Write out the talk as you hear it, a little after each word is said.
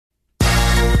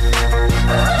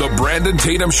The Brandon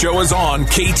Tatum Show is on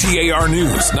KTAR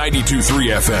News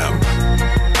 92.3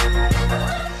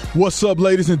 FM. What's up,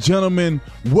 ladies and gentlemen?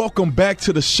 Welcome back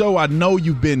to the show. I know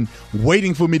you've been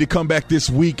waiting for me to come back this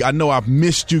week. I know I've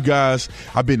missed you guys.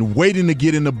 I've been waiting to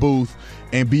get in the booth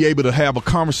and be able to have a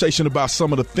conversation about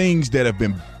some of the things that have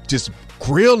been just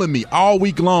grilling me all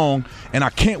week long, and I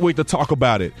can't wait to talk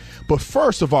about it. But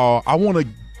first of all, I want to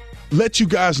let you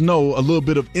guys know a little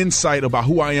bit of insight about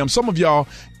who I am. Some of y'all,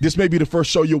 this may be the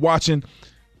first show you're watching.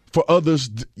 For others,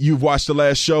 you've watched the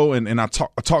last show, and I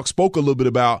spoke a little bit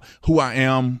about who I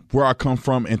am, where I come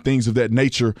from, and things of that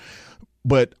nature.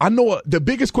 But I know the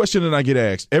biggest question that I get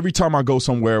asked every time I go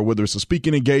somewhere, whether it's a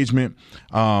speaking engagement,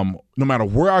 no matter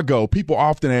where I go, people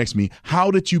often ask me,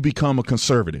 how did you become a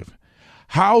conservative?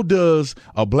 How does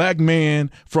a black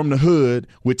man from the hood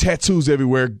with tattoos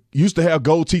everywhere, used to have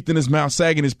gold teeth in his mouth,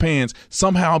 sagging his pants,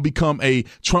 somehow become a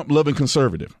Trump-loving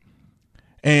conservative?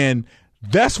 And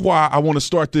that's why I want to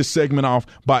start this segment off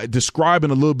by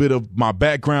describing a little bit of my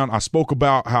background. I spoke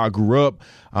about how I grew up.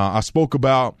 I spoke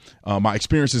about my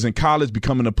experiences in college,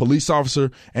 becoming a police officer,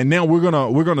 and now we're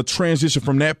gonna transition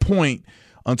from that point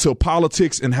until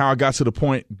politics and how I got to the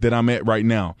point that I'm at right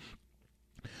now.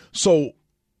 So,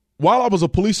 while I was a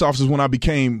police officer, when I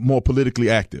became more politically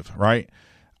active, right?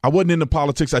 I wasn't into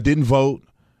politics. I didn't vote.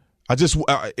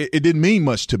 It didn't mean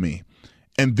much to me.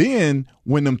 And then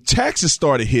when them taxes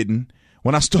started hitting,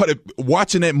 when I started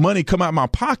watching that money come out of my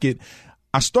pocket,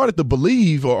 I started to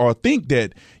believe or think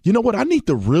that, you know what, I need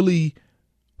to really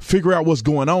figure out what's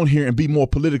going on here and be more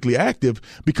politically active,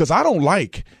 because I don't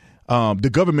like the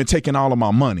government taking all of my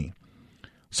money.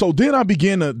 So then I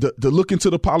began to look into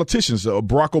the politicians.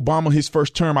 Barack Obama, his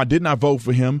first term, I did not vote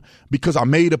for him because I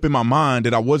made up in my mind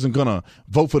that I wasn't going to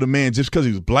vote for the man just because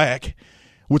he was black,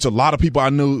 which a lot of people I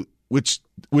knew, which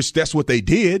that's what they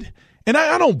did. And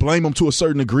I don't blame them to a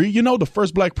certain degree. You know, the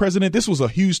first black president, this was a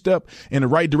huge step in the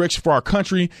right direction for our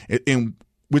country, and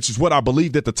which is what I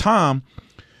believed at the time.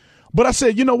 But I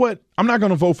said, you know what? I'm not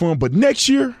going to vote for him. But next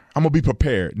year, I'm going to be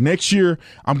prepared. Next year,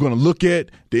 I'm going to look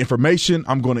at the information.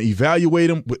 I'm going to evaluate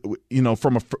him, you know,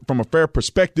 from a fair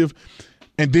perspective.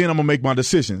 And then I'm going to make my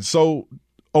decision. So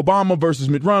Obama versus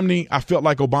Mitt Romney, I felt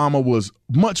like Obama was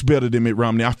much better than Mitt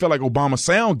Romney. I felt like Obama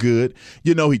sounded good.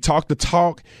 You know, he talked the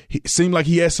talk. He seemed like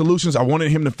he had solutions. I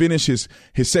wanted him to finish his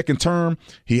second term.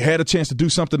 He had a chance to do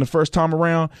something the first time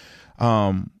around.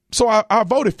 So I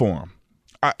voted for him.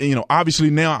 Obviously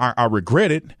now I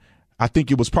regret it. I think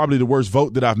it was probably the worst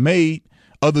vote that I've made,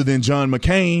 other than John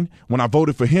McCain, when I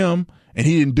voted for him and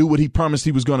he didn't do what he promised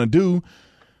he was going to do.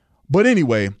 But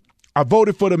anyway, I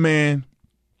voted for the man,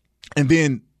 and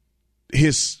then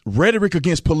his rhetoric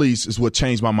against police is what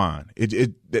changed my mind.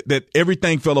 That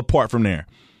everything fell apart from there.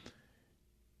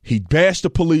 He bashed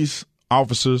the police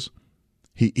officers.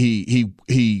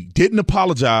 He didn't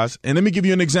apologize. And let me give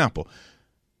you an example.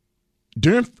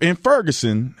 In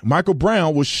Ferguson, Michael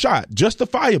Brown was shot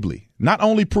justifiably, not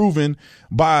only proven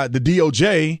by the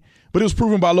DOJ, but it was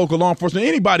proven by local law enforcement.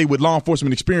 Anybody with law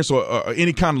enforcement experience or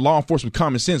any kind of law enforcement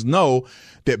common sense know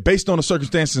that based on the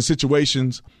circumstances and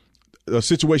situations, a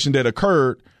situation that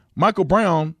occurred, Michael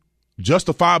Brown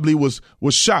justifiably was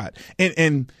shot.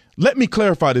 And let me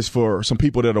clarify this for some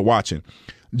people that are watching.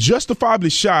 Justifiably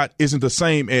shot isn't the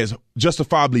same as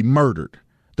justifiably murdered.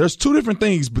 There's two different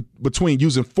things between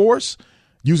using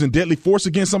deadly force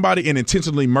against somebody, and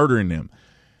intentionally murdering them.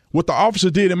 What the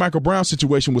officer did in Michael Brown's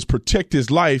situation was protect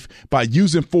his life by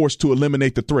using force to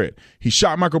eliminate the threat. He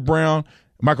shot Michael Brown.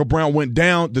 Michael Brown went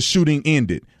down. The shooting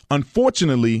ended.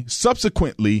 Unfortunately,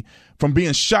 subsequently, from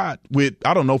being shot with,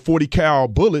 40 cal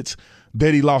bullets,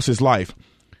 that he lost his life.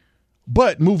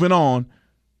 But moving on,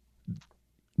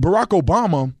 Barack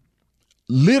Obama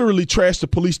literally trashed the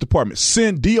police department,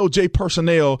 sent DOJ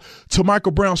personnel to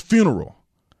Michael Brown's funeral.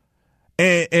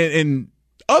 And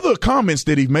other comments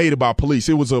that he made about police.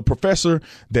 It was a professor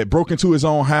that broke into his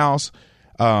own house.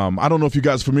 I don't know if you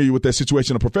guys are familiar with that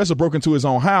situation. A professor broke into his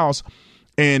own house,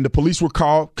 and the police were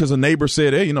called because a neighbor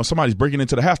said, hey, somebody's breaking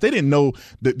into the house. They didn't know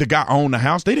the guy owned the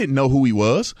house. They didn't know who he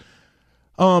was.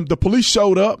 The police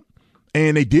showed up,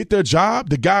 and they did their job.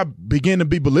 The guy began to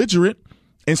be belligerent,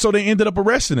 and so they ended up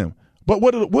arresting him. But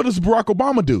what does Barack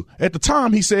Obama do? At the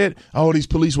time, he said, oh, these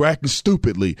police were acting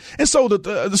stupidly. And so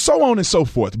so on and so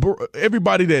forth.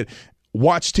 Everybody that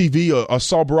watched TV or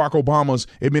saw Barack Obama's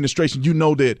administration, you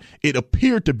know that it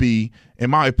appeared to be, in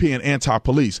my opinion,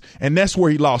 anti-police. And that's where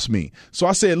he lost me. So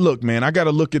I said, look, man, I got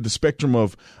to look at the spectrum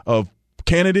of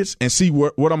candidates and see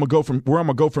where I'm going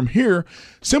to go from here,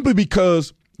 simply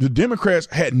because the Democrats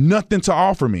had nothing to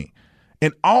offer me.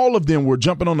 And all of them were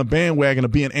jumping on the bandwagon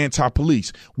of being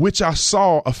anti-police, which I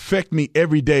saw affect me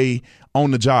every day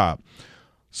on the job.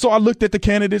 So I looked at the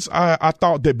candidates. I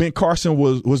thought that Ben Carson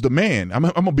was the man. I'm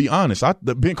going to be honest.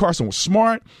 Ben Carson was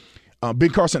smart. Ben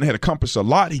Carson had accomplished a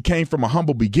lot. He came from a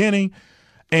humble beginning.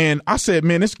 And I said,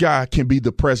 man, this guy can be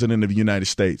the president of the United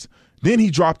States. Then he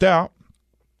dropped out.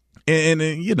 And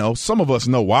you know, some of us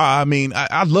know why. I mean,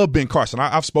 I love Ben Carson.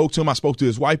 I've spoke to him. I spoke to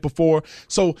his wife before.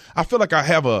 So I feel like I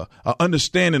have a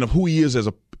understanding of who he is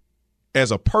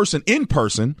as a person in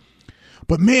person.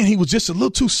 But, man, he was just a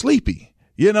little too sleepy.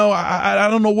 You know, I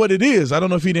don't know what it is. I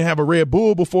don't know if he didn't have a Red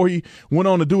Bull before he went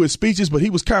on to do his speeches, but he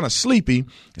was kind of sleepy.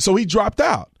 So he dropped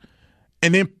out.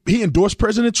 And then he endorsed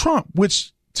President Trump,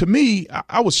 which to me,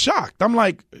 I was shocked. I'm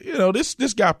like, you know, this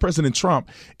guy, President Trump,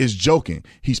 is joking.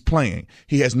 He's playing.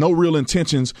 He has no real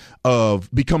intentions of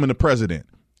becoming the president.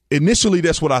 Initially,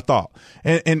 that's what I thought.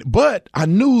 But I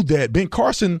knew that Ben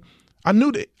Carson, I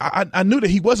knew that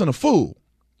he wasn't a fool,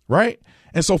 right?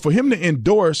 And so for him to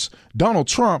endorse Donald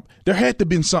Trump, there had to have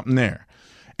been something there.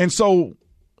 And so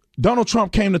Donald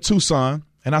Trump came to Tucson,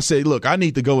 and I said, look, I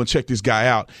need to go and check this guy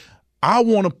out. I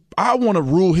want to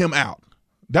rule him out.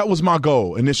 That was my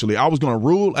goal initially. I was going to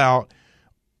rule out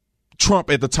Trump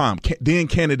at the time, then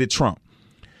candidate Trump.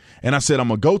 And I said, I'm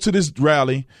going to go to this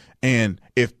rally, and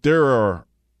if there are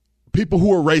people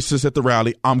who are racist at the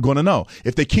rally, I'm going to know.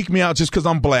 If they kick me out just because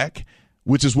I'm black,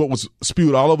 which is what was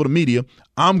spewed all over the media,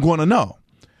 I'm going to know.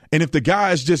 And if the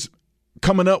guy is just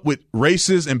coming up with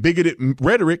racist and bigoted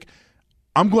rhetoric,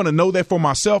 I'm going to know that for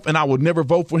myself, and I will never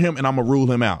vote for him, and I'm going to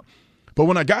rule him out. But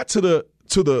when I got to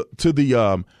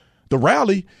the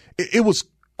rally, it was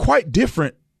quite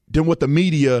different than what the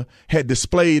media had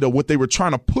displayed or what they were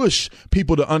trying to push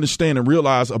people to understand and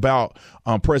realize about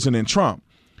President Trump.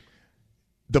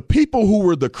 The people who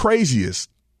were the craziest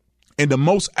and the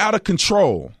most out of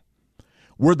control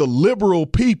were the liberal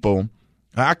people.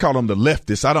 I call them the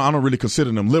leftists. I don't really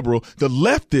consider them liberal. The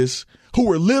leftists who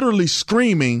were literally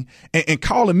screaming and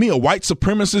calling me a white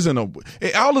supremacist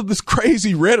and all of this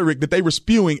crazy rhetoric that they were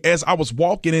spewing as I was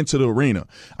walking into the arena.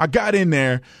 I got in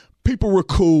there. People were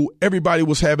cool. Everybody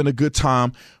was having a good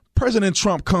time. President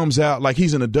Trump comes out like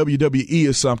he's in a WWE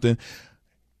or something.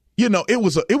 You know, it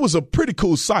was a pretty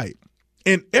cool sight.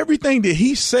 And everything that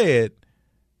he said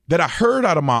that I heard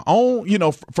out of my own, you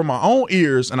know, from my own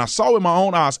ears, and I saw with my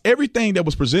own eyes, everything that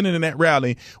was presented in that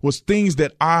rally was things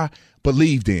that I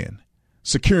believed in.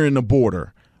 Securing the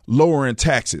border, lowering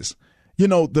taxes. You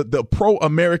know, the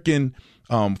pro-American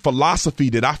philosophy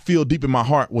that I feel deep in my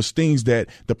heart was things that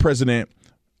the president,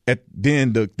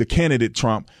 the candidate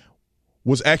Trump,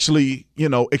 was actually, you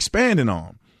know, expanding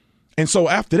on. And so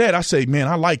after that, I say, man,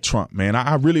 I like Trump, man.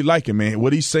 I really like him, man.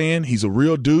 What he's saying, he's a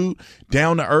real dude,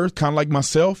 down to earth, kind of like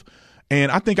myself.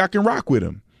 And I think I can rock with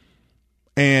him.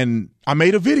 And I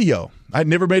made a video. I'd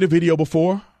never made a video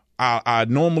before. I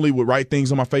normally would write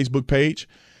things on my Facebook page.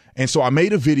 And so I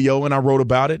made a video and I wrote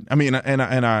about it. I mean,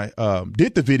 I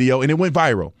did the video and it went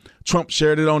viral. Trump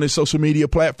shared it on his social media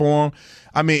platform.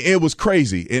 I mean, it was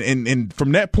crazy. And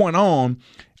from that point on,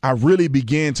 I really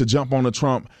began to jump on the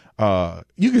Trump.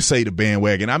 You can say the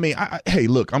bandwagon. I mean, hey,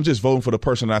 look, I'm just voting for the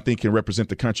person that I think can represent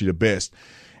the country the best.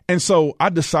 And so I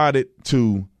decided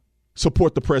to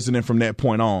support the president from that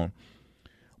point on.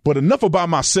 But enough about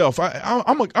myself.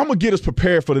 I'm gonna get us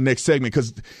prepared for the next segment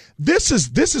because this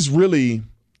is really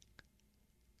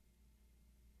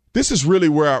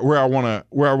where I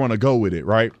want to go with it.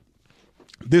 Right.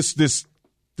 This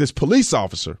police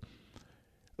officer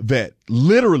that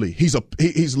literally he's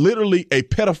literally a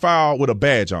pedophile with a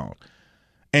badge on,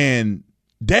 and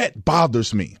that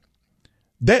bothers me.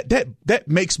 That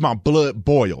makes my blood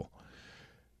boil.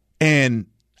 And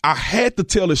I had to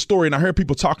tell this story, and I heard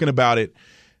people talking about it.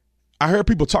 I heard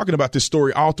people talking about this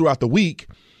story all throughout the week,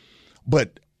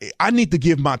 but I need to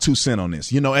give my 2 cents on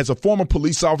this. You know, as a former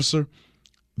police officer,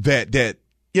 that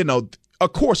you know,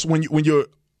 of course, when you're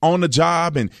on the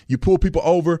job and you pull people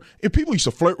over, and people used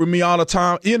to flirt with me all the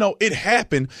time. You know, it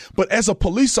happened. But as a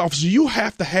police officer, you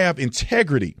have to have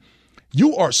integrity.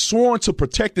 You are sworn to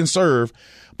protect and serve.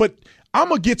 But I'm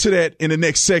going to get to that in the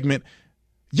next segment.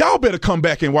 Y'all better come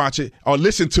back and watch it or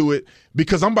listen to it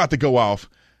because I'm about to go off.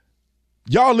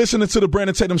 Y'all listening to the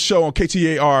Brandon Tatum Show on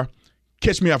KTAR.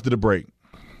 Catch me after the break.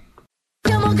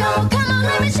 Come on,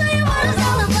 let me show you what it's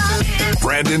all about.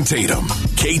 Brandon Tatum,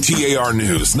 KTAR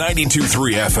News,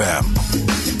 92.3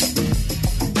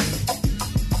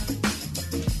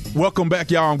 FM. Welcome back,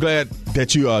 y'all. I'm glad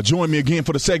that you joined me again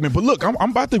for the segment. But look, I'm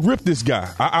about to rip this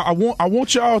guy. I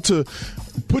want y'all to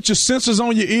put your sensors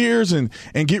on your ears and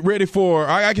get ready for,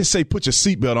 I can say put your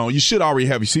seatbelt on. You should already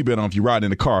have your seatbelt on if you ride in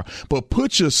the car. But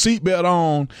put your seatbelt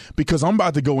on because I'm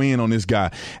about to go in on this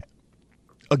guy.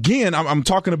 Again, I'm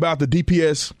talking about the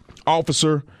DPS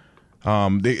officer.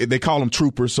 They call him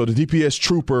trooper. So the DPS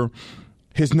trooper,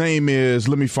 his name is,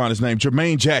 let me find his name,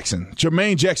 Jermaine Jackson.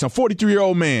 Jermaine Jackson,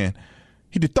 43-year-old man.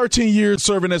 He did 13 years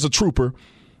serving as a trooper.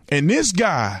 And this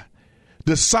guy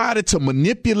decided to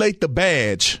manipulate the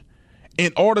badge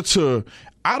in order to,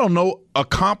 I don't know,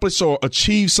 accomplish or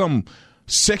achieve some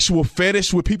sexual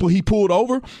fetish with people he pulled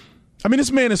over. I mean,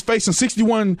 this man is facing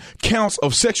 61 counts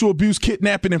of sexual abuse,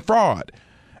 kidnapping, and fraud.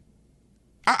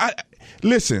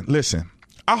 Listen.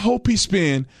 I hope he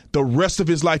spend the rest of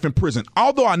his life in prison.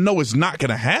 Although I know it's not going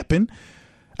to happen.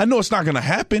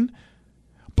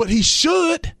 But he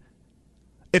should.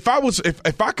 If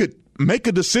I could make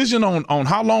a decision on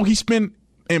how long he spent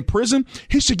in prison,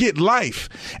 he should get life.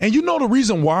 And you know the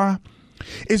reason why?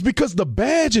 Is because the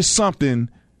badge is something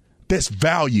that's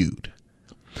valued.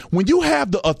 When you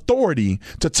have the authority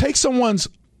to take someone's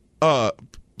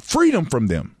freedom from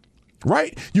them,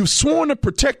 right? You've sworn to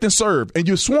protect and serve, and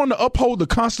you've sworn to uphold the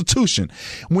Constitution.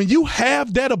 When you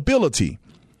have that ability,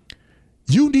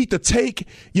 you need to take,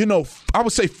 I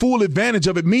would say full advantage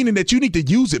of it, meaning that you need to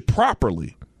use it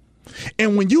properly.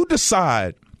 And when you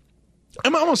decide,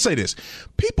 I'm going to say this,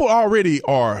 people already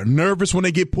are nervous when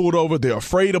they get pulled over. They're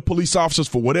afraid of police officers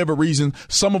for whatever reason,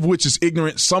 some of which is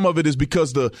ignorant. Some of it is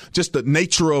because just the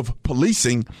nature of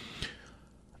policing.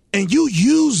 And you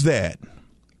use that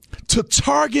to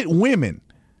target women,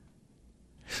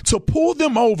 to pull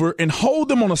them over and hold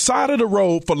them on the side of the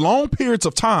road for long periods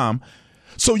of time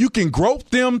so you can grope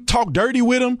them, talk dirty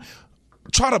with them,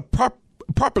 try to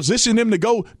proposition them to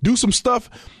go do some stuff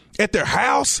at their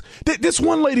house. This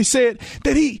one lady said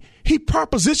that he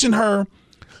propositioned her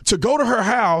to go to her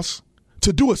house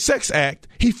to do a sex act.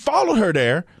 He followed her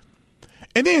there,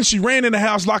 and then she ran in the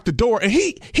house, locked the door, and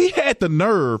he had the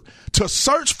nerve to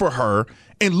search for her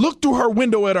and look through her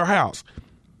window at her house.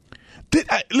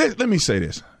 Let me say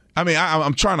this. I mean,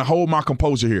 I'm trying to hold my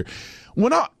composure here.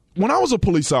 When I was a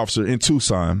police officer in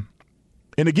Tucson,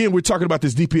 and again, we're talking about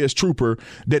this DPS trooper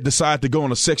that decided to go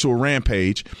on a sexual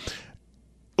rampage.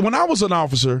 When I was an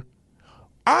officer,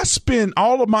 I spent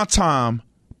all of my time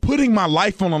putting my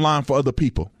life on the line for other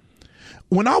people.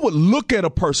 When I would look at a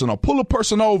person or pull a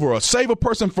person over or save a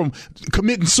person from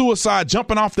committing suicide,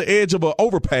 jumping off the edge of an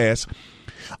overpass,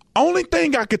 only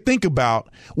thing I could think about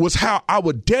was how I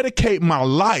would dedicate my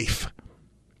life,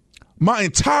 my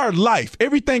entire life,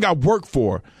 everything I worked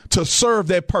for to serve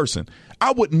that person.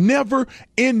 I would never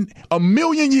in a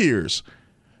million years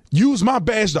use my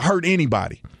badge to hurt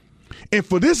anybody. And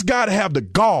for this guy to have the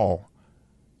gall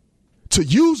to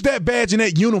use that badge and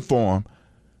that uniform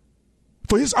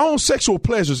for his own sexual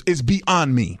pleasures is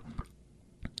beyond me.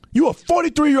 You a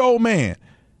 43-year-old man.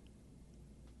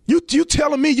 You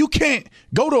telling me you can't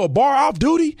go to a bar off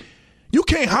duty? You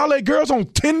can't holler at girls on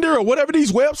Tinder or whatever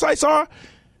these websites are?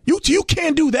 You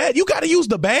can't do that. You got to use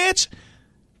the badge.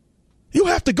 You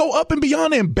have to go up and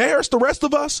beyond and embarrass the rest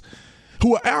of us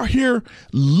who are out here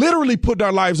literally putting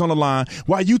our lives on the line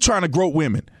while you trying to grope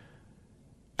women.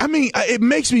 I mean, it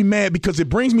makes me mad because it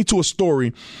brings me to a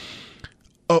story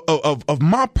of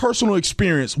my personal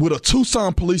experience with a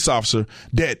Tucson police officer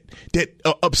that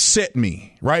upset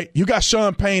me, right? You got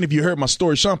Sean Payne, if you heard my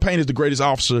story. Sean Payne is the greatest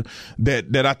officer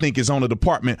that I think is on the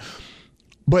department.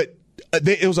 But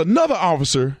it was another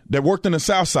officer that worked in the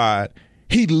South Side.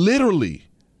 He literally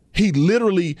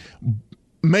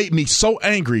made me so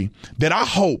angry that I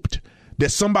hoped that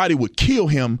somebody would kill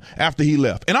him after he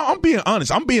left. And I'm being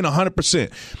honest. I'm being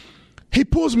 100%. He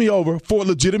pulls me over for a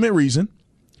legitimate reason.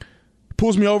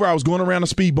 Pulls me over. I was going around the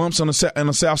speed bumps on the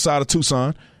south side of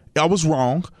Tucson. I was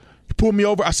wrong. He pulled me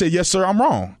over. I said, yes, sir, I'm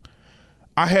wrong.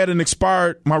 I had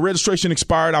my registration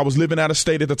expired. I was living out of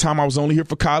state at the time. I was only here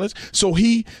for college. So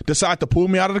he decided to pull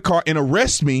me out of the car and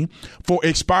arrest me for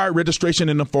expired registration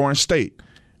in a foreign state,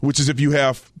 which is if you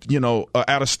have,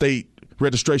 out of state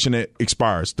registration that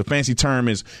expires. The fancy term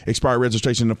is expired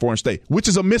registration in a foreign state, which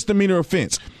is a misdemeanor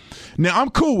offense. Now, I'm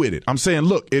cool with it. I'm saying,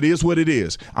 look, it is what it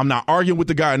is. I'm not arguing with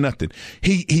the guy or nothing.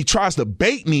 He tries to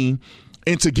bait me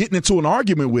into getting into an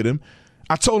argument with him.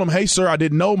 I told him, hey, sir, I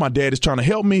didn't know. My dad is trying to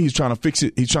help me. He's trying to fix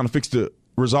it. He's trying to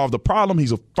resolve the problem.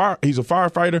 He's a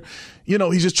firefighter.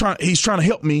 He's trying to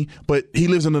help me, but he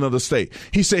lives in another state.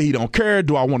 He said he don't care.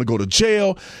 Do I want to go to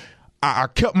jail? I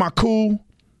kept my cool.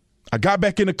 I got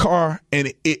back in the car,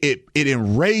 and it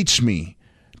enraged me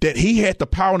that he had the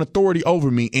power and authority over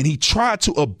me, and he tried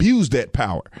to abuse that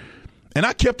power. And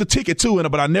I kept the ticket to him,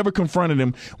 but I never confronted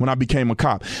him when I became a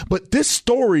cop. But this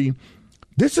story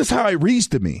This is how it reads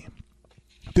to me.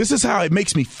 This is how it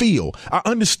makes me feel. I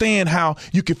understand how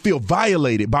you can feel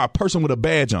violated by a person with a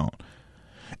badge on.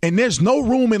 And there's no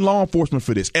room in law enforcement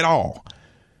for this at all.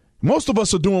 Most of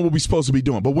us are doing what we're supposed to be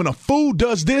doing. But when a fool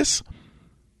does this,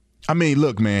 I mean,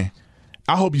 look, man,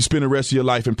 I hope you spend the rest of your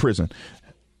life in prison.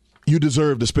 You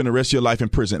deserve to spend the rest of your life in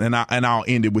prison, and I'll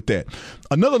end it with that.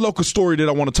 Another local story that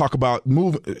I want to talk about,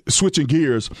 switching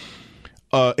gears,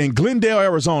 in Glendale,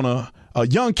 Arizona, a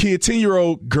young kid,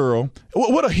 10-year-old girl,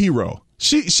 what a hero.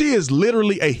 She is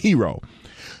literally a hero.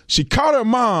 She caught her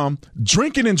mom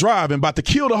drinking and driving, about to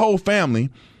kill the whole family,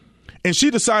 and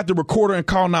she decided to record her and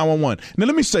call 911. Now,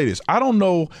 let me say this. I don't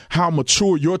know how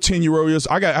mature your 10-year-old is.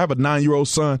 I have a 9-year-old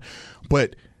son,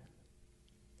 but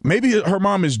maybe her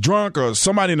mom is drunk or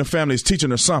somebody in the family is teaching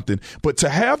her something. But to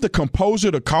have the composure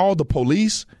to call the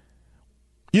police,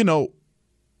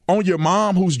 on your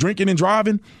mom who's drinking and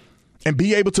driving and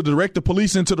be able to direct the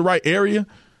police into the right area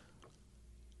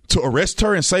to arrest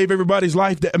her and save everybody's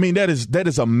life, that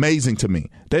is amazing to me.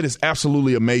 That is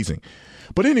absolutely amazing.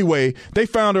 But anyway, they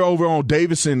found her over on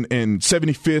Davis and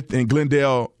 75th and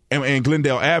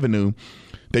Glendale Avenue.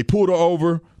 They pulled her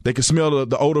over. They could smell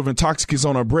the odor of intoxicants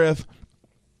on her breath.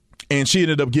 And she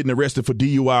ended up getting arrested for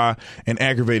DUI and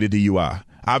aggravated DUI,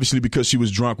 obviously because she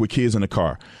was drunk with kids in the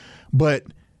car. But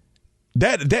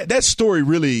that story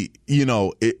really,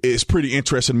 is pretty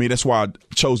interesting to me. That's why I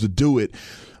chose to do it,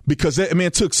 because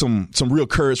it took some real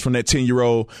courage from that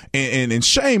 10-year-old. And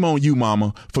shame on you,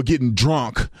 mama, for getting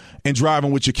drunk and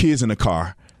driving with your kids in the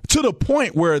car to the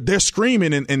point where they're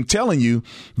screaming and telling you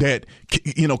that,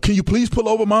 can you please pull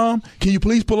over, mom? Can you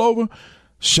please pull over?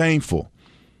 Shameful.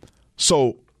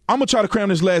 So I'm going to try to cram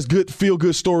this last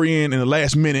feel-good story in the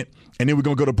last minute, and then we're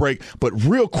going to go to break. But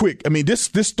real quick,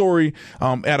 this story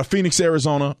out of Phoenix,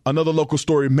 Arizona, another local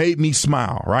story, made me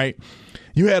smile, right?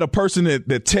 You had a person that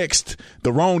texted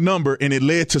the wrong number, and it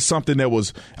led to something that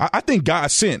was, I think, God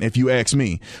sent, if you ask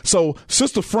me. So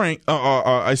Sister Fink,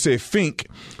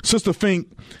 Sister Fink,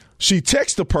 she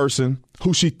texted a person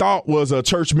who she thought was a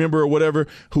church member or whatever,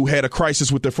 who had a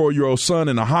crisis with their 4-year-old son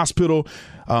in a hospital.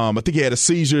 I think he had a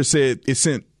seizure. Said it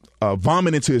sent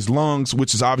vomit into his lungs,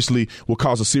 which is obviously will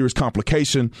cause a serious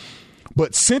complication.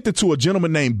 But sent it to a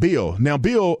gentleman named Bill. Now,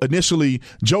 Bill initially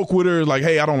joked with her like,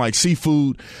 hey, I don't like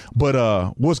seafood,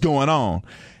 but what's going on?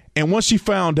 And once she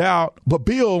found out, but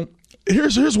Bill,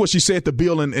 here's what she said to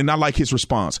Bill, and I like his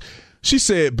response. She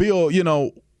said, Bill,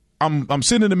 I'm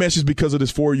sending the message because of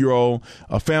this 4-year-old,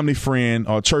 a family friend,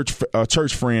 a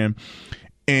church friend,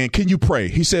 and can you pray?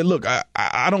 He said, look,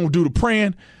 I don't do the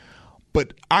praying,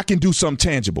 but I can do something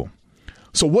tangible.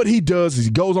 So what he does is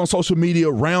he goes on social media,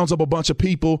 rounds up a bunch of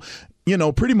people,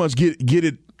 pretty much get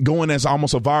it going as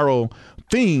almost a viral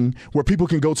thing where people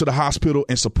can go to the hospital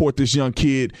and support this young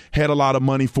kid, had a lot of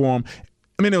money for him.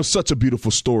 It was such a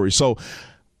beautiful story. So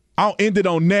I'll end it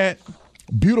on that.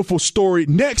 Beautiful story.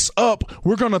 Next up,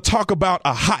 we're going to talk about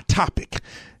a hot topic,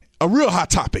 a real hot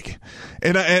topic.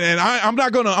 And I'm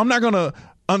not going to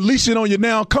unleash it on you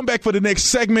now. Come back for the next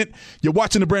segment. You're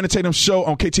watching the Brandon Tatum Show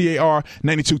on KTAR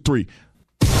 92.3.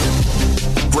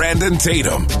 Brandon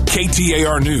Tatum,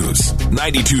 KTAR News,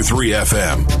 92.3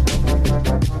 FM.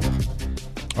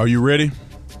 Are you ready?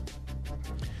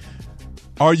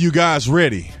 Are you guys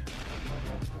ready?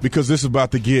 Because this is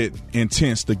about to get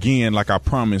intense again, like I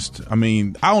promised. I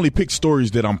only pick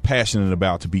stories that I'm passionate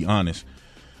about, to be honest.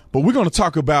 But we're going to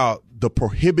talk about the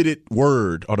prohibited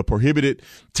word or the prohibited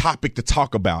topic to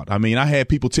talk about. I had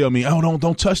people tell me, oh,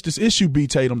 don't touch this issue, B.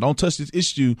 Tatum. Don't touch this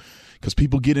issue, because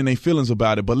people get in their feelings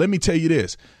about it. But let me tell you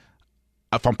this.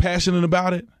 If I'm passionate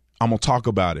about it, I'm going to talk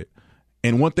about it.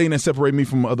 And one thing that separates me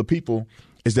from other people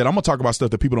is that I'm going to talk about stuff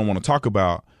that people don't want to talk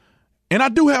about. And I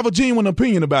do have a genuine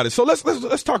opinion about it. So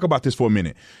let's talk about this for a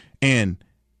minute. And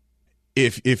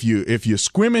if you're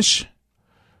squeamish,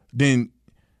 then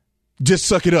just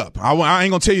suck it up. I ain't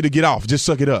going to tell you to get off. Just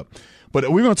suck it up. But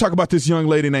we're going to talk about this young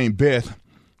lady named Beth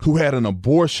who had an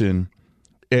abortion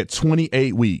at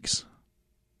 28 weeks.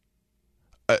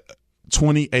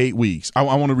 28 weeks. I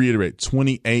want to reiterate,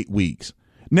 28 weeks.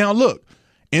 Now, look,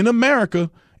 in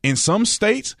America, in some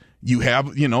states, you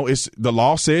have, the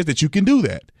law says that you can do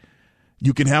that.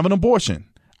 You can have an abortion.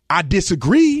 I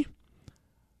disagree.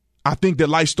 I think that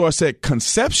life starts at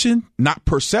conception, not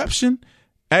perception.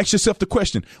 Ask yourself the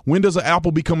question, when does an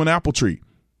apple become an apple tree?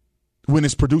 When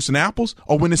it's producing apples,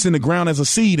 or when it's in the ground as a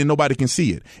seed and nobody can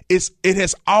see it? It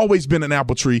has always been an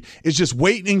apple tree. It's just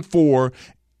waiting for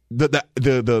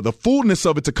the fullness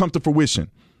of it to come to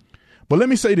fruition. But let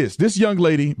me say this. This young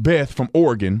lady, Beth from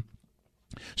Oregon,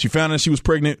 she found out she was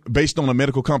pregnant based on a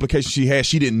medical complication she had.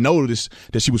 She didn't notice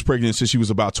that she was pregnant since she was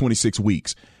about 26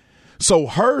 weeks. So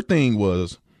her thing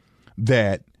was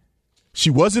that she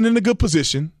wasn't in a good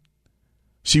position.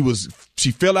 She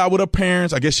fell out with her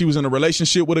parents. I guess she was in a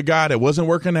relationship with a guy that wasn't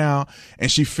working out, and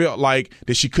she felt like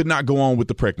that she could not go on with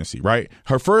the pregnancy, right?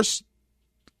 Her first,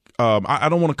 I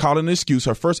don't want to call it an excuse.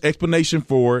 Her first explanation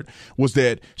for it was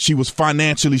that she was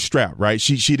financially strapped, right?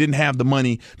 She didn't have the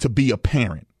money to be a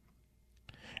parent.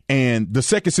 And the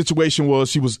second situation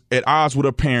was she was at odds with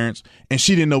her parents, and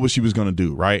she didn't know what she was going to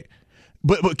do, right?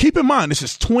 But keep in mind, this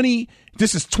is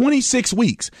 26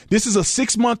 weeks. This is a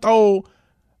 6-month-old.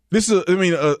 This is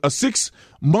a 6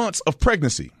 months of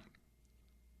pregnancy.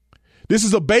 This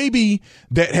is a baby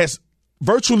that has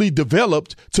virtually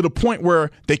developed to the point where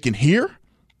they can hear.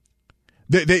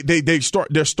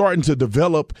 They're starting to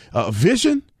develop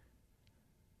vision.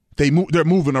 They're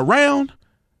moving around.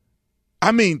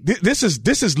 I mean, this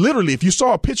is literally, if you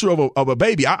saw a picture of a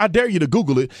baby, I dare you to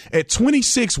Google it. At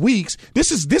 26 weeks,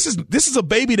 this is a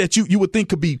baby that you would think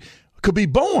could be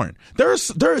born. There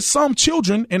is some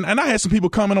children, and I had some people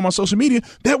comment on my social media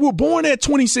that were born at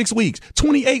 26 weeks,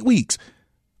 28 weeks,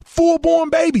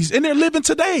 full-born babies, and they're living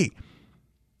today.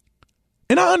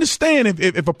 And I understand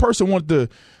if a person wanted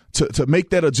to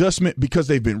make that adjustment because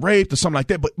they've been raped or something like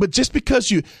that, but just because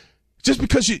you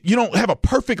don't have a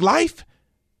perfect life.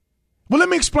 Well, let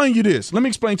me explain to you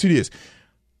this.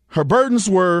 Her burdens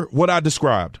were what I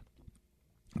described.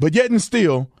 But yet and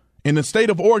still, in the state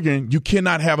of Oregon, you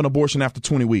cannot have an abortion after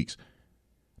 20 weeks.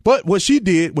 But what she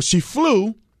did was she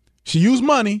used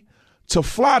money to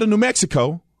fly to New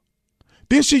Mexico.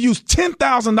 Then she used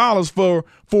 $10,000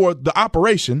 for the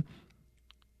operation.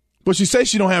 But she says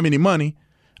she don't have any money.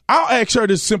 I'll ask her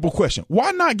this simple question.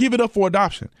 Why not give it up for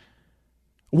adoption?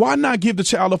 Why not give the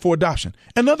child up for adoption?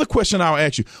 Another question I'll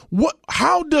ask you.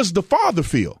 How does the father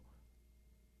feel?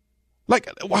 Like,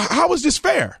 how is this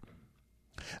fair?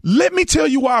 Let me tell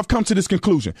you why I've come to this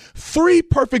conclusion. 3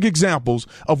 perfect examples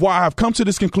of why I've come to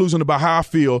this conclusion about how I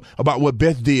feel about what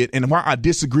Beth did and why I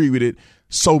disagree with it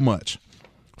so much.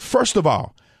 First of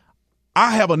all,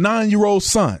 I have a 9-year-old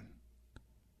son.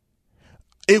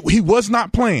 He was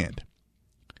not planned.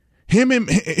 Him and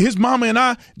his mama and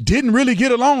I didn't really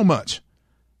get along much.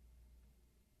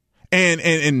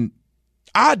 And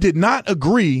I did not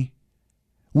agree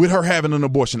with her having an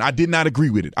abortion. I did not agree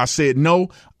with it. I said, no,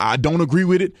 I don't agree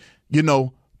with it.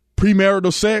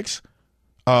 Premarital sex,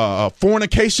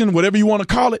 fornication, whatever you want to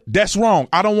call it, that's wrong.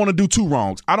 I don't want to do 2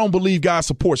 wrongs. I don't believe God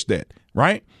supports that,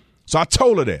 right? So I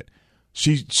told her that.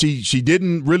 She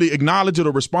didn't really acknowledge it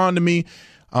or respond to me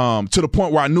to the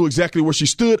point where I knew exactly where she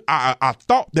stood. I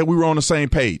thought that we were on the same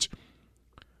page.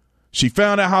 She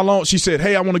found out how long. She said,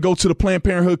 hey, I want to go to the Planned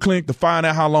Parenthood clinic to find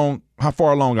out how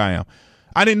far along I am.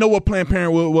 I didn't know what Planned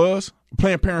Parenthood was.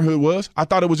 I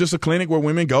thought it was just a clinic where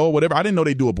women go or whatever. I didn't know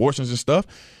they do abortions and stuff.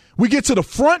 We get to the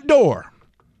front door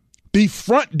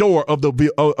of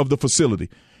the facility.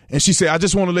 And she said, I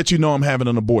just want to let you know I'm having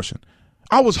an abortion.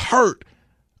 I was hurt.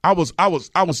 I was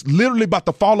literally about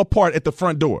to fall apart at the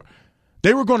front door.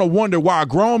 They were going to wonder why a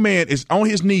grown man is on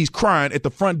his knees crying at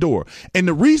the front door. And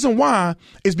the reason why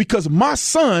is because my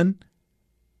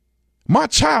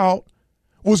child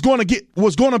was going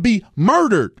to be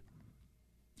murdered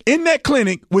in that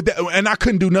clinic with that, and I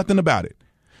couldn't do nothing about it.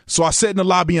 So I sat in the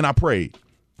lobby and I prayed.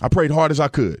 I prayed hard as I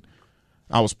could.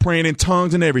 I was praying in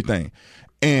tongues and everything.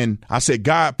 And I said,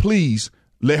 God, please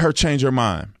let her change her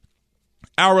mind.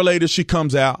 Hour later, she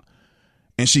comes out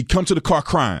and she comes to the car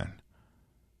crying.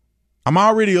 I'm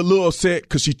already a little upset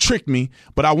because she tricked me,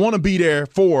 but I want to be there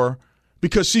for her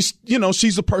because she's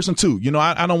a person too.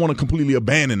 I don't want to completely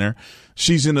abandon her.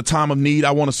 She's in a time of need.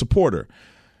 I want to support her.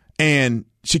 And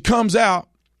she comes out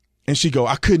and she go,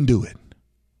 I couldn't do it.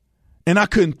 And I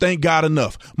couldn't thank God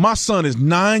enough. My son is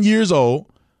 9 years old,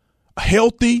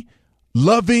 healthy,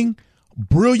 loving,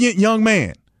 brilliant young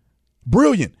man.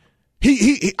 Brilliant.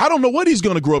 He I don't know what he's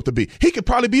going to grow up to be. He could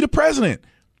probably be the president.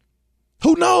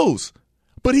 Who knows?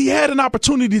 But he had an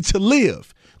opportunity to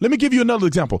live. Let me give you another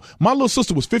example. My little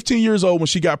sister was 15 years old when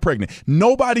she got pregnant.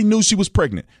 Nobody knew she was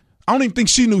pregnant. I don't even think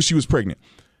she knew she was pregnant.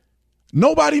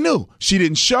 Nobody knew. She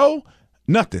didn't show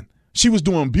nothing. She was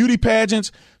doing beauty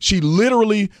pageants. She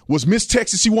literally was Miss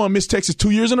Texas. She won Miss Texas 2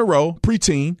 years in a row,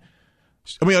 preteen.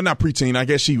 I mean, not preteen. I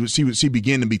guess she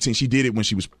began to be teen. She did it when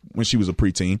she was a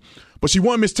preteen. But she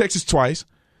won Miss Texas twice.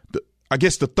 I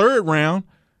guess the third round,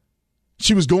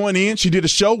 she was going in. She did a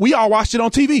show. We all watched it on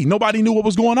TV. Nobody knew what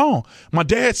was going on. My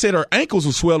dad said her ankles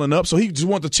were swelling up, so he just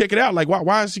wanted to check it out. Like,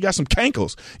 why has she got some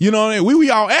cankles? We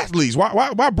all athletes.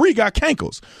 Why Bree got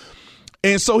cankles?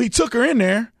 And so he took her in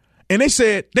there, and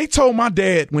they told my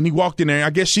dad when he walked in there, I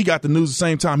guess she got the news the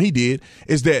same time he did,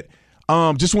 is that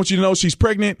just want you to know she's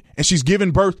pregnant and she's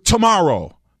giving birth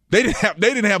tomorrow. They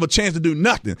didn't have a chance to do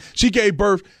nothing. She gave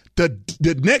birth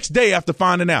the next day after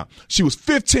finding out. She was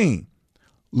 15,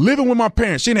 living with my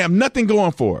parents. She didn't have nothing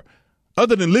going for her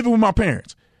other than living with my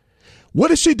parents. What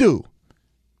did she do?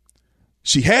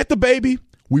 She had the baby.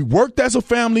 We worked as a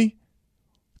family,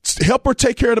 help her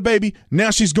take care of the baby.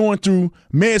 Now she's going through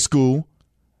med school,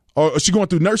 or she's going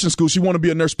through nursing school. She want to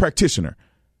be a nurse practitioner.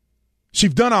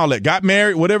 She's done all that, got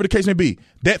married, whatever the case may be.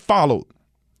 That followed.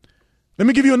 Let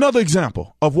me give you another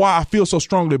example of why I feel so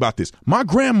strongly about this. My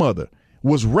grandmother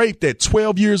was raped at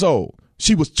 12 years old.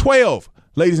 She was 12,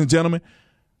 ladies and gentlemen.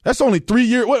 That's only 3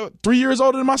 years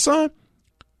older than my son?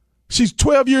 She's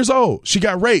 12 years old. She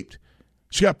got raped.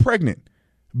 She got pregnant.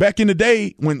 Back in the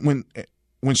day when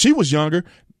she was younger,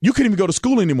 you couldn't even go to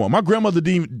school anymore. My grandmother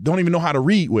don't even know how to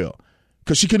read well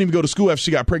because she couldn't even go to school after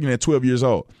she got pregnant at 12 years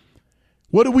old.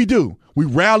 What did we do? We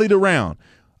rallied around.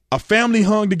 A family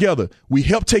hung together. We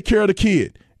helped take care of the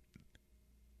kid.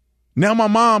 Now my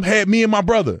mom had me and my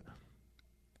brother.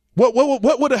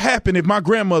 What would have happened if my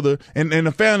grandmother and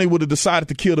the family would have decided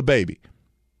to kill the baby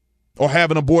or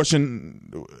have an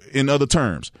abortion in other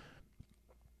terms?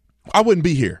 I wouldn't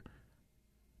be here.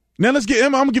 Now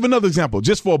I'm gonna give another example,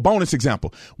 just for a bonus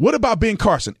example. What about Ben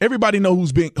Carson? Everybody know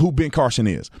who Ben Carson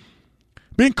is.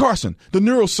 Ben Carson, the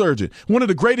neurosurgeon, one of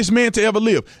the greatest men to ever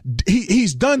live.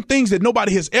 He's done things that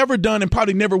nobody has ever done and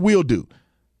probably never will do.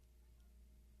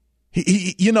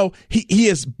 He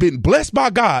has been blessed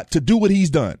by God to do what he's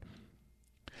done.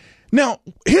 Now,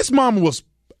 his mom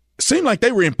seemed like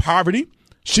they were in poverty.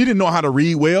 She didn't know how to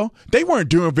read well. They weren't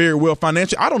doing very well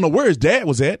financially. I don't know where his dad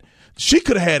was at. She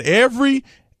could have had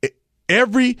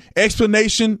every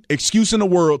explanation, excuse in the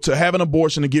world to have an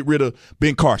abortion to get rid of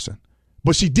Ben Carson.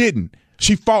 But she didn't.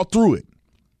 She fought through it.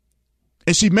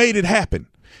 And she made it happen.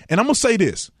 And I'm going to say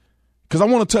this, because I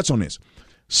want to touch on this.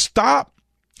 Stop.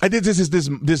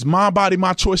 This my body,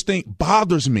 my choice thing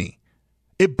bothers me.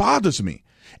 It bothers me.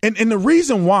 And the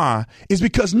reason why is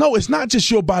because, no, it's not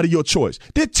just your body, your choice.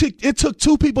 It took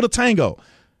two people to tango.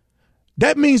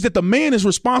 That means that the man is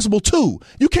responsible too.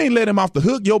 You can't let him off the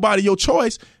hook, your body, your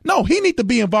choice. No, he need to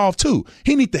be involved too.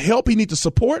 He need to help. He need to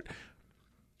support.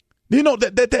 You know,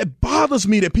 that bothers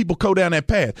me that people go down that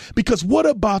path. Because what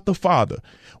about the father?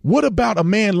 What about a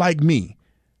man like me,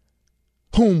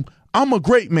 whom I'm a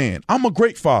great man, I'm a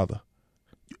great father?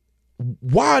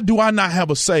 Why do I not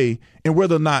have a say in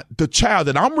whether or not the child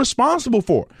that I'm responsible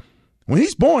for, when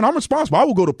he's born, I'm responsible. I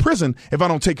will go to prison if I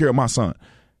don't take care of my son.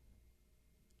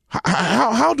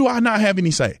 How do I not have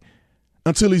any say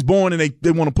until he's born and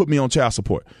they want to put me on child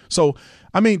support? So,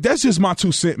 I mean, that's just my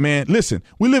 2 cents, man. Listen,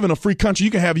 we live in a free country.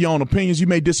 You can have your own opinions. You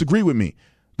may disagree with me.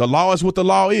 The law is what the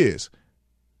law is.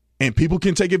 And people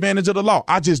can take advantage of the law.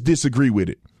 I just disagree with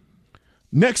it.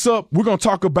 Next up, we're going to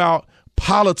talk about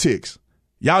politics.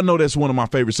 Y'all know that's one of my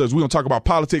favorite subjects. We're going to talk about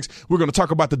politics. We're going to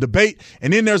talk about the debate.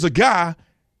 And then there's a guy,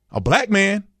 a black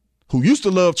man, who used to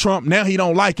love Trump. Now he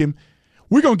don't like him.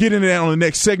 We're going to get into that on the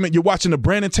next segment. You're watching the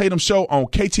Brandon Tatum Show on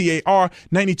KTAR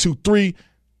 92.3.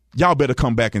 Y'all better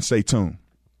come back and stay tuned.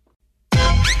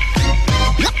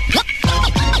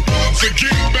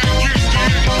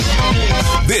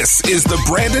 This is the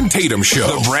Brandon Tatum Show.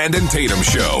 The Brandon Tatum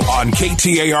Show on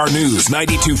KTAR News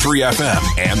 92.3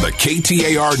 FM and the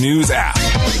KTAR News app.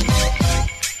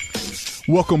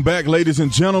 Welcome back, ladies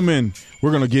and gentlemen.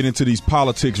 We're going to get into these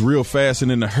politics real fast and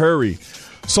in a hurry.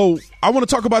 So I want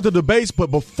to talk about the debates,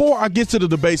 but before I get to the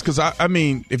debates, because I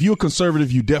mean, if you're a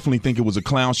conservative, you definitely think it was a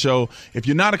clown show. If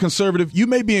you're not a conservative, you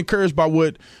may be encouraged by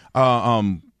what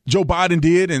Joe Biden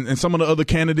did and some of the other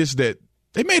candidates that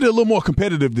they made it a little more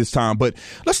competitive this time. But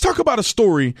let's talk about a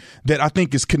story that I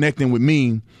think is connecting with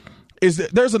me. Is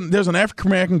that there's an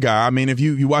African-American guy. I mean, if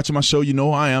you watching my show, you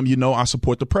know who I am. You know I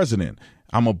support the president.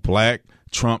 I'm a black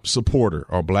Trump supporter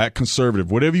or black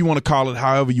conservative, whatever you want to call it,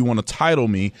 however you want to title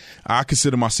me. I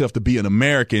consider myself to be an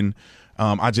American.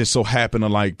 I just so happen to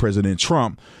like President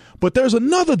Trump. But there's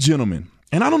another gentleman,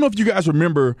 and I don't know if you guys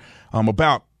remember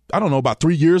about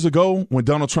 3 years ago when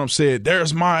Donald Trump said,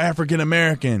 "There's my African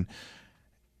American."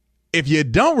 If you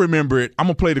don't remember it, I'm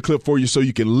going to play the clip for you so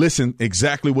you can listen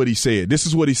exactly what he said. This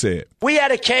is what he said. We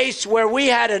had a case where we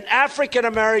had an African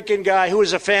American guy who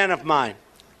was a fan of mine.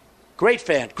 Great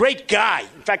fan, great guy.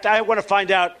 In fact, I want to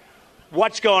find out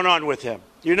what's going on with him.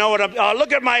 You know what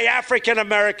look at my African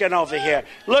American over here.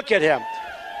 Look at him.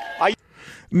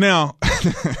 Now,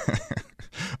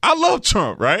 I love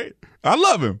Trump, right? I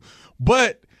love him.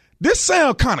 But this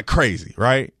sounds kind of crazy,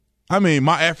 right? I mean,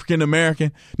 my African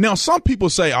American. Now, some people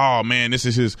say, oh, man, this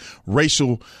is his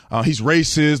racial, he's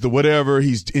racist or whatever.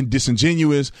 He's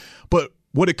disingenuous. But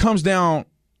what it comes down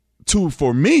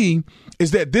for me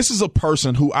is that this is a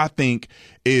person who I think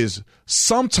is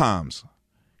sometimes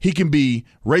he can be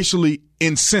racially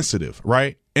insensitive,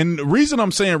 right? And the reason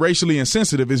I'm saying racially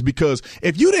insensitive is because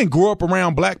if you didn't grow up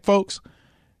around black folks,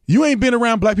 you ain't been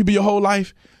around black people your whole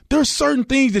life, there's certain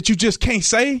things that you just can't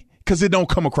say because it don't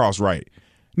come across right.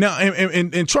 Now,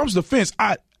 in Trump's defense,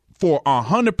 I'm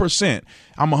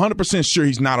 100% sure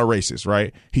he's not a racist,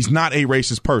 right? He's not a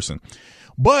racist person.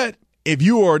 But if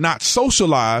you are not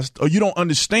socialized or you don't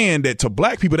understand that to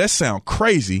black people that sound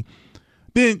crazy,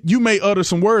 then you may utter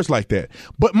some words like that.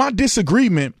 But my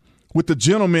disagreement with the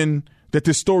gentleman that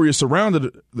this story is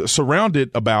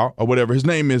surrounded about, or whatever, his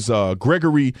name is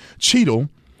Gregory Cheadle.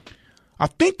 I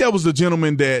think that was the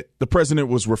gentleman that the president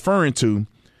was referring to.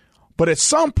 But at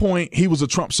some point, he was a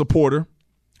Trump supporter,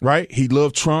 right? He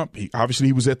loved Trump. Obviously,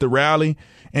 he was at the rally.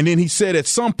 And then he said at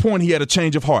some point he had a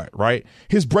change of heart, right?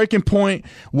 His breaking point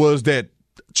was that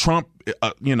Trump,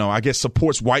 I guess,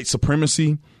 supports white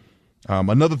supremacy.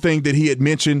 Another thing that he had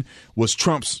mentioned was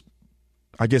Trump's,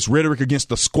 I guess, rhetoric against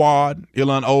the squad,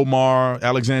 Ilhan Omar,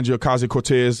 Alexandria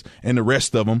Ocasio-Cortez, and the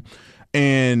rest of them,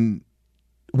 and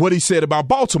what he said about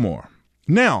Baltimore.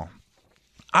 Now,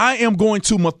 I am going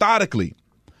to methodically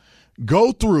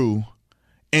go through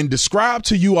and describe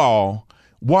to you all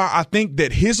why I think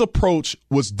that his approach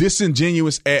was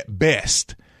disingenuous at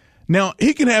best. Now,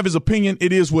 he can have his opinion.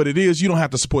 It is what it is. You don't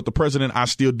have to support the president. I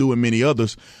still do, and many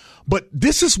others. But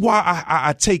this is why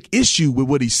I take issue with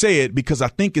what he said, because I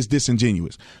think it's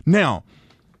disingenuous. Now,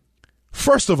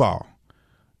 first of all,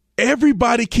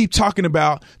 everybody keep talking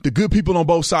about the good people on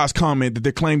both sides comment that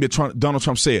they claim that Donald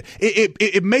Trump said.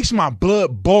 It makes my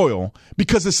blood boil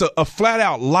because it's a flat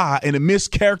out lie and a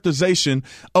mischaracterization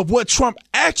of what Trump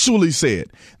actually said.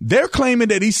 They're claiming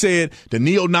that he said the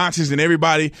neo-Nazis and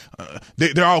everybody,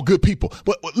 they're all good people.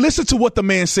 But listen to what the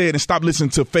man said and stop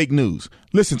listening to fake news.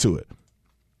 Listen to it.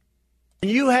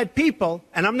 You had people,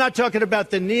 and I'm not talking about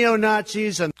the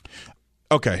neo-Nazis.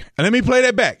 Okay, and let me play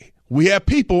that back. We have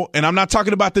people, and I'm not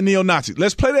talking about the neo-Nazis.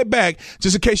 Let's play that back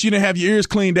just in case you didn't have your ears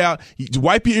cleaned out. You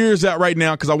wipe your ears out right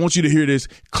now because I want you to hear this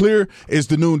clear as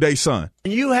the noonday sun.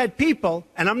 You had people,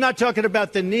 and I'm not talking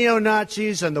about the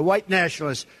neo-Nazis and the white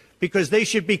nationalists because they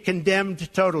should be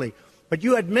condemned totally. But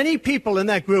you had many people in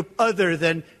that group other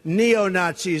than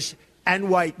neo-Nazis and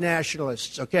white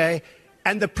nationalists, okay?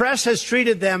 And the press has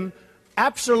treated them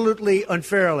absolutely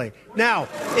unfairly. Now,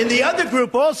 in the other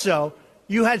group also,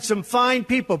 you had some fine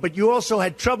people, but you also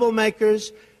had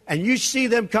troublemakers, and you see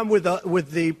them come with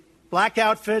the black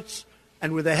outfits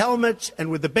and with the helmets and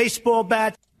with the baseball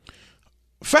bats.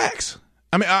 Facts.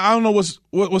 I mean, I don't know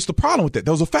what's the problem with that.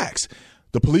 Those are facts.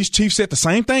 The police chief said the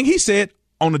same thing he said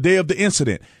on the day of the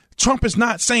incident. Trump is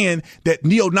not saying that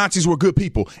neo-Nazis were good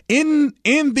people. In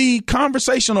the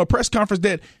conversation or press conference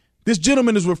that this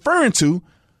gentleman is referring to,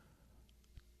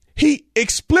 he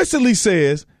explicitly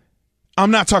says, I'm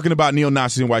not talking about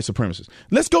neo-Nazis and white supremacists.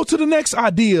 Let's go to the next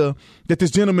idea that this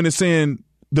gentleman is saying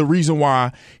the reason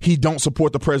why he don't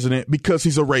support the president because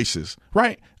he's a racist,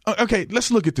 right? Okay,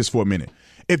 let's look at this for a minute.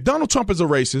 If Donald Trump is a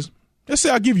racist, let's say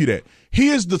I'll give you that. He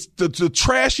is the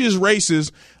trashiest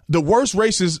racist, the worst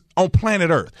racist on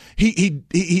planet Earth. He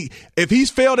if he's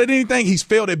failed at anything, he's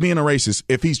failed at being a racist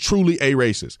if he's truly a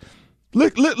racist.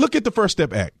 Look at the First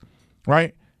Step Act,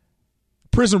 right?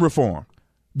 Prison reform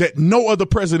that no other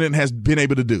president has been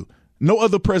able to do. No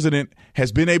other president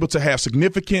has been able to have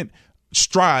significant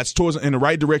strides towards in the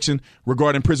right direction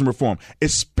regarding prison reform,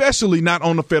 especially not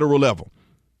on the federal level.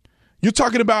 You're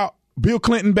talking about Bill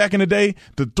Clinton back in the day,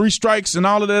 the 3 strikes and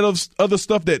all of that other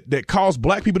stuff that caused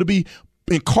black people to be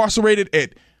incarcerated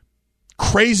at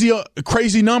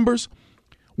crazy numbers.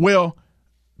 Well,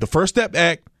 the First Step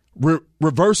Act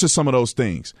reverses some of those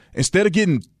things. Instead of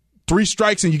getting 3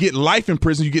 strikes and you get life in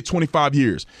prison, you get 25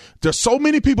 years. There's so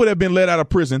many people that have been let out of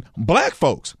prison, black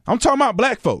folks, I'm talking about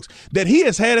black folks, that he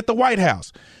has had at the White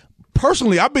House.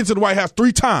 Personally, I've been to the White House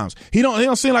 3 times. He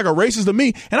don't seem like a racist to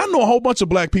me. And I know a whole bunch of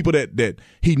black people that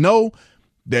he know,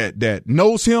 that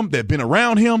knows him, that been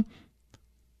around him.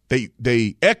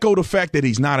 They echo the fact that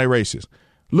he's not a racist.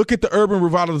 Look at the Urban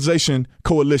Revitalization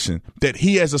Coalition that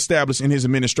he has established in his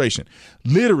administration.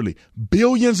 Literally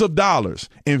billions of dollars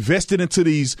invested into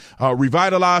these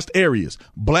revitalized areas,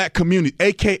 black community,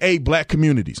 AKA black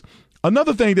communities.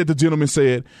 Another thing that the gentleman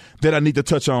said that I need to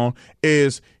touch on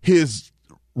is his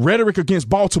rhetoric against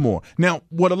Baltimore. Now,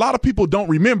 what a lot of people don't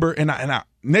remember, and I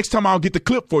next time I'll get the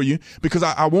clip for you because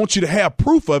I want you to have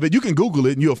proof of it. You can Google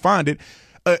it and you'll find it.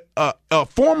 A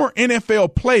former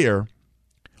NFL player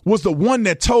was the one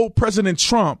that told President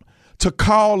Trump to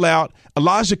call out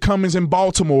Elijah Cummings in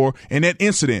Baltimore and that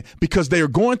incident because they are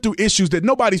going through issues that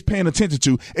nobody's paying attention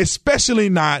to, especially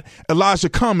not Elijah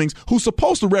Cummings, who's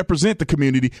supposed to represent the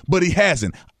community, but he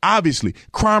hasn't. Obviously,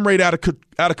 crime rate out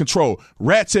of control,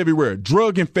 rats everywhere,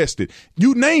 drug infested,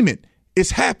 you name it,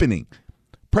 it's happening.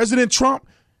 President Trump,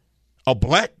 a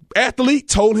black athlete,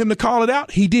 told him to call it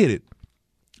out. He did it.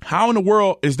 How in the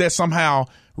world is that somehow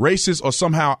racist or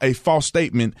somehow a false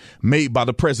statement made by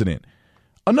the president?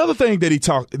 Another thing that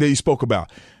he spoke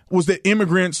about was that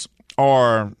immigrants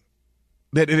are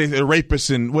that they're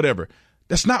rapists and whatever.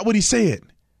 That's not what he said.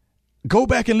 Go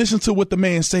back and listen to what the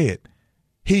man said.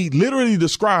 He literally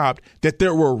described that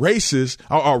there were racists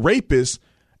or rapists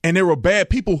and there were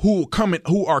bad people who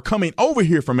are coming over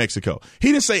here from Mexico.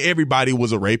 He didn't say everybody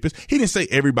was a rapist. He didn't say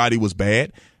everybody was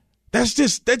bad. That's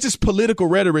just political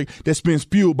rhetoric that's been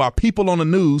spewed by people on the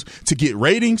news to get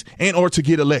ratings and or to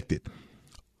get elected.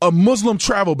 A Muslim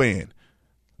travel ban.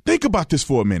 Think about this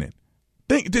for a minute.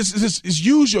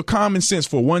 Use your common sense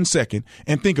for 1 second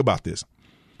and think about this.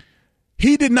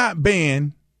 He did not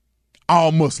ban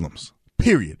all Muslims,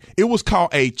 period. It was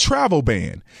called a travel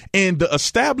ban. And the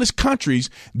established countries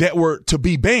that were to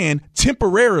be banned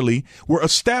temporarily were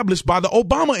established by the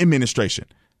Obama administration.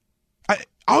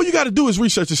 All you got to do is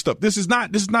research this stuff. This is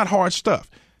not hard stuff.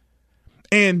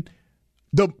 And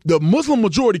the Muslim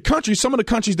majority countries, some of the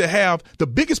countries that have the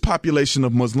biggest population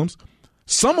of Muslims,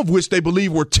 some of which they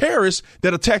believe were terrorists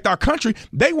that attacked our country,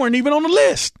 they weren't even on the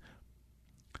list.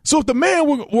 So if the man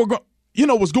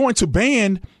was going to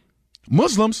ban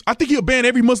Muslims, I think he'll ban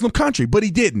every Muslim country, but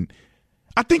he didn't.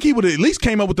 I think he would have at least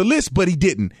came up with the list, but he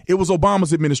didn't. It was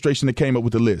Obama's administration that came up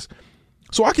with the list.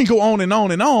 So I can go on and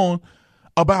on and on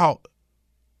about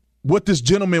what this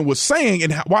gentleman was saying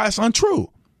and why it's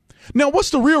untrue. Now,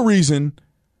 what's the real reason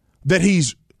that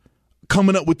he's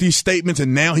coming up with these statements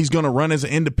and now he's going to run as an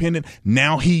independent?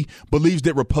 Now he believes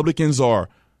that Republicans are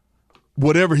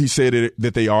whatever he said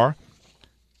that they are.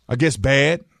 I guess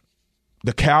bad.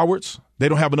 The cowards. They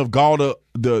don't have enough gall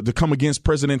to come against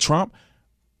President Trump.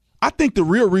 I think the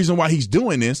real reason why he's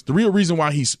doing this, the real reason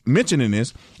why he's mentioning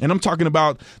this, and I'm talking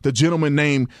about the gentleman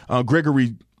named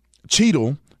Gregory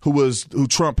Cheadle, who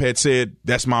Trump had said,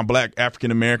 that's my black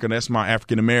African-American, that's my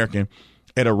African-American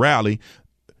at a rally.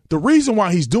 The reason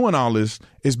why he's doing all this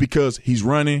is because he's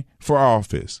running for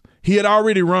office. He had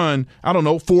already run,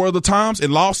 4 other times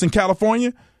and lost in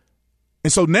California.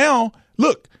 And so now,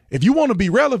 look, if you want to be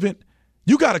relevant,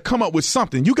 you got to come up with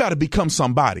something. You got to become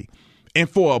somebody. And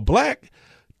for a black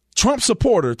Trump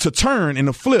supporter to turn and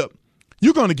to flip,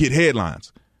 you're going to get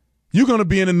headlines. You're going to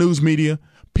be in the news media.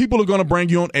 People are going to bring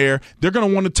you on air. They're going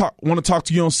to want to talk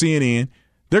to you on CNN.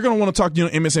 They're going to want to talk to you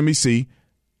on MSNBC.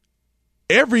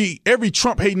 Every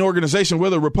Trump hating organization,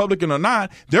 whether Republican or not,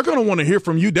 they're going to want to hear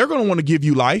from you. They're going to want to give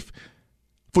you life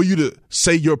for you to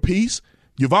say your piece.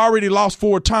 You've already lost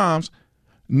 4 times.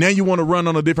 Now you want to run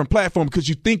on a different platform because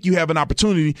you think you have an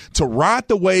opportunity to ride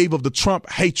the wave of the Trump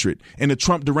hatred and the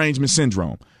Trump derangement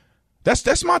syndrome.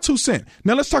 That's my 2 cents.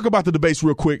 Now let's talk about the debates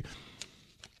real quick.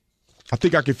 I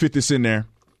think I can fit this in there.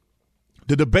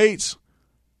 The debates,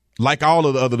 like all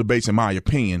of the other debates, in my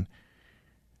opinion,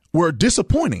 were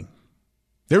disappointing.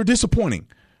 They were disappointing.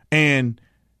 And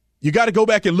you got to go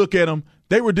back and look at them.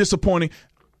 They were disappointing.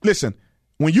 Listen,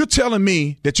 when you're telling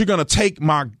me that you're going to take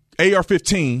my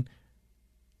AR-15,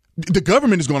 the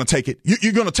government is going to take it.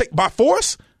 You're going to take by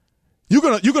force? You're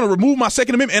going to remove my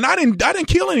Second Amendment? And I didn't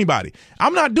kill anybody.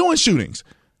 I'm not doing shootings.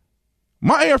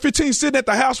 My AR-15 is sitting at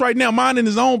the house right now, minding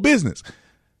his own business.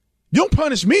 You don't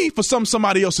punish me for something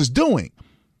somebody else is doing.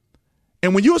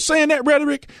 And when you're saying that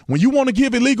rhetoric, when you want to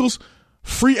give illegals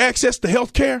free access to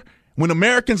health care, when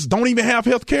Americans don't even have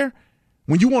health care,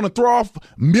 when you want to throw off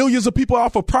millions of people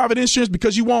off of private insurance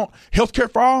because you want health care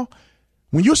for all,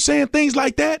 when you're saying things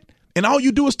like that and all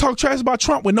you do is talk trash about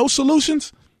Trump with no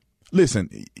solutions, listen,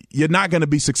 you're not going to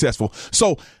be successful.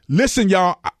 So listen,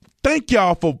 y'all, thank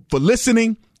y'all for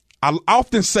listening. I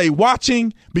often say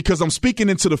watching because I'm speaking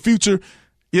into the future.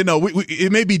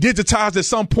 It may be digitized at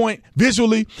some point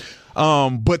visually.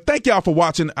 But thank y'all for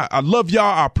watching. I love y'all.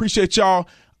 I appreciate y'all.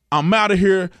 I'm out of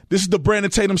here. This is the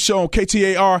Brandon Tatum Show on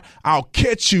KTAR. I'll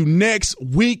catch you next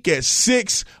week at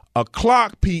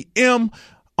 6:00 p.m.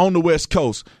 on the West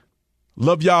Coast.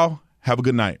 Love y'all. Have a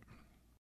good night.